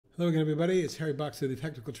Hello again, everybody. It's Harry Boxer, the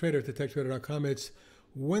Technical Trader at TheTechTrader.com. It's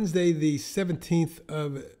Wednesday, the 17th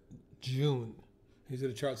of June. These are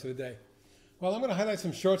the charts of the day. Well, I'm going to highlight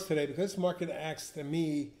some shorts today because this market acts to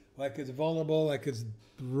me like it's vulnerable, like it's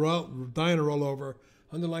dying to roll over.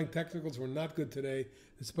 Underlying technicals were not good today,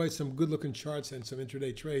 despite some good-looking charts and some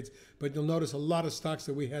intraday trades. But you'll notice a lot of stocks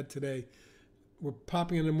that we had today were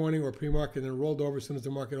popping in the morning or pre-market and rolled over as soon as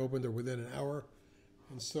the market opened or within an hour.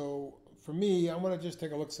 And so for me, I want to just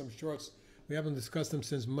take a look at some shorts. We haven't discussed them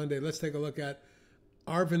since Monday. Let's take a look at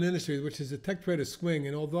Arvin Industries, which is a tech trader swing.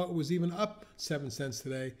 And although it was even up 7 cents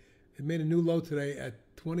today, it made a new low today at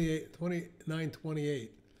 29.28.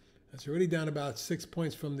 That's already down about 6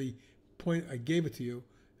 points from the point I gave it to you.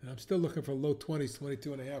 And I'm still looking for low 20s.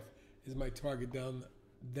 22.5 is my target down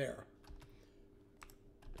there.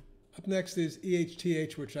 Up next is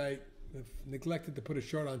EHTH, which I have neglected to put a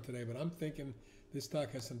short on today, but I'm thinking this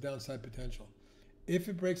stock has some downside potential. If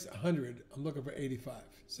it breaks 100, I'm looking for 85.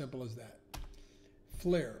 Simple as that.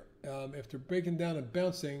 FLIR, after breaking down and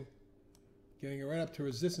bouncing, getting it right up to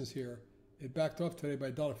resistance here, it backed off today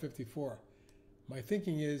by $1.54. My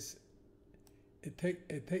thinking is it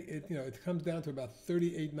comes down to about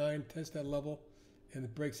 38.9, test that level, and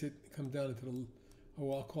it breaks it, it comes down into the,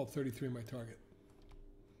 I'll call it 33 my target.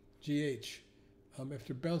 GH.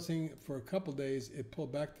 After bouncing for a couple days, it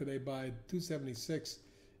pulled back today by 276. It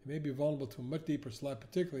may be vulnerable to a much deeper slide,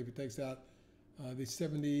 particularly if it takes out the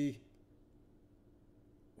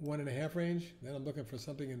 71.5 range. Then I'm looking for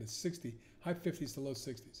something in the 60, high 50s to low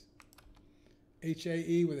 60s.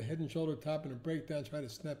 HAE with a head and shoulder top and a breakdown, trying to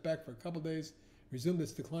snap back for a couple days. Resumed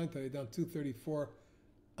its decline today, down 234.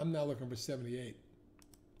 I'm now looking for 78.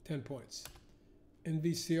 10 points.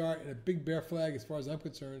 NVCR in a big bear flag as far as I'm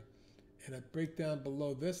concerned, and a breakdown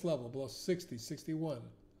below this level, below 60, 61. And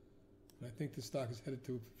I think this stock is headed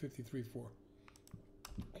to 53.4.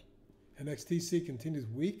 NXTC continues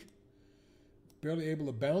weak, barely able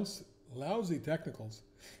to bounce, lousy technicals.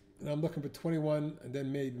 And I'm looking for 21 and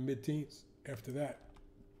then maybe mid-teens after that.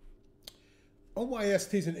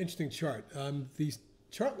 OYST is an interesting chart. The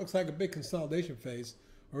chart looks like a big consolidation phase,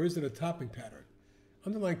 or is it a topping pattern?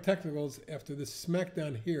 Underlying technicals after this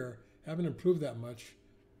smackdown here haven't improved that much,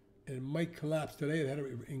 and it might collapse today. It had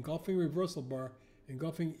an engulfing reversal bar,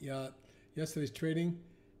 engulfing yesterday's trading,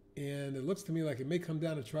 and it looks to me like it may come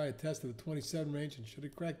down and try a test of the 27 range, and should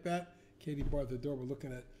it crack that, Katie bar at the door, we're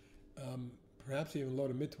looking at perhaps even low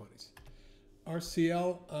to mid-20s.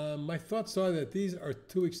 RCL, my thoughts are that these are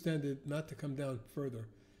too extended not to come down further,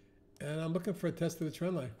 and I'm looking for a test of the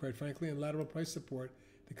trend line, quite frankly, and lateral price support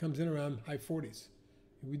that comes in around high 40s.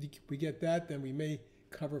 If we get that, then we may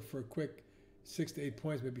cover for a quick 6 to 8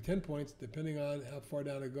 points, maybe 10 points, depending on how far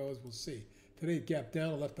down it goes. We'll see. Today it gapped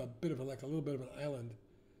down, it left a bit of a little bit of an island,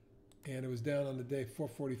 and it was down on the day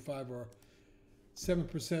 445 or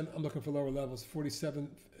 7%. I'm looking for lower levels, 47,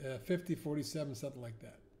 50, 47, something like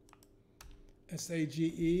that.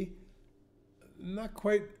 SAGE, not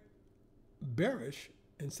quite bearish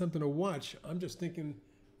and something to watch. I'm just thinking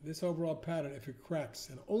this overall pattern, if it cracks,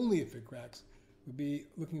 and only if it cracks, would be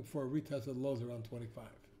looking for a retest of the lows around 25.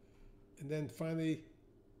 And then finally,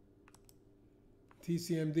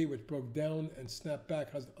 TCMD, which broke down and snapped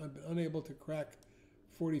back, has been unable to crack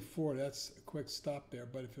 44. That's a quick stop there.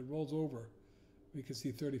 But if it rolls over, we can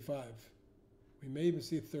see 35. We may even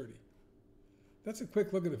see 30. That's a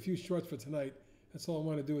quick look at a few shorts for tonight. That's all I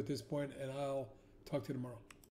want to do at this point, and I'll talk to you tomorrow.